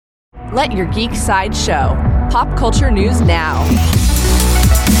Let your geek side show. Pop culture news now.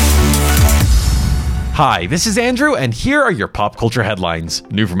 Hi, this is Andrew, and here are your pop culture headlines.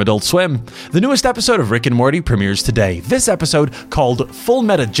 New from Adult Swim. The newest episode of Rick and Morty premieres today. This episode, called Full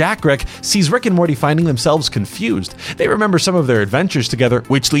Meta Jack Rick, sees Rick and Morty finding themselves confused. They remember some of their adventures together,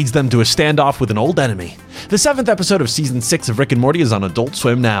 which leads them to a standoff with an old enemy. The 7th episode of Season 6 of Rick and Morty is on Adult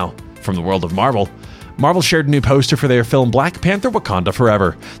Swim now. From the world of Marvel. Marvel shared a new poster for their film Black Panther: Wakanda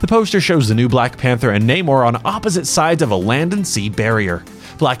Forever. The poster shows the new Black Panther and Namor on opposite sides of a land and sea barrier.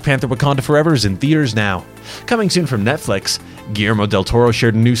 Black Panther: Wakanda Forever is in theaters now. Coming soon from Netflix, Guillermo del Toro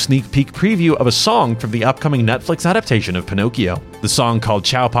shared a new sneak peek preview of a song from the upcoming Netflix adaptation of Pinocchio. The song, called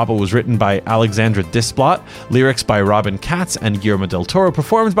Ciao Papa, was written by Alexandra Desplat, lyrics by Robin Katz, and Guillermo del Toro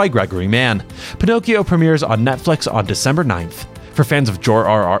performed by Gregory Mann. Pinocchio premieres on Netflix on December 9th. For fans of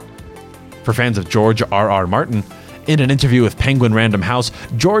George R.R. Martin, in an interview with Penguin Random House,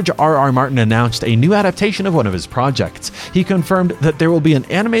 George R.R. Martin announced a new adaptation of one of his projects. He confirmed that there will be an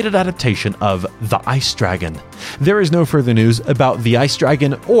animated adaptation of The Ice Dragon. There is no further news about The Ice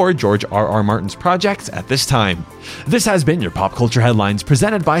Dragon or George R.R. Martin's projects at this time. This has been your Pop Culture Headlines,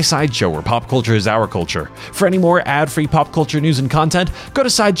 presented by Sideshow, where pop culture is our culture. For any more ad-free pop culture news and content, go to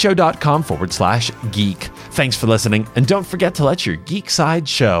sideshow.com/geek. Thanks for listening, and don't forget to let your geek side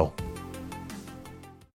show.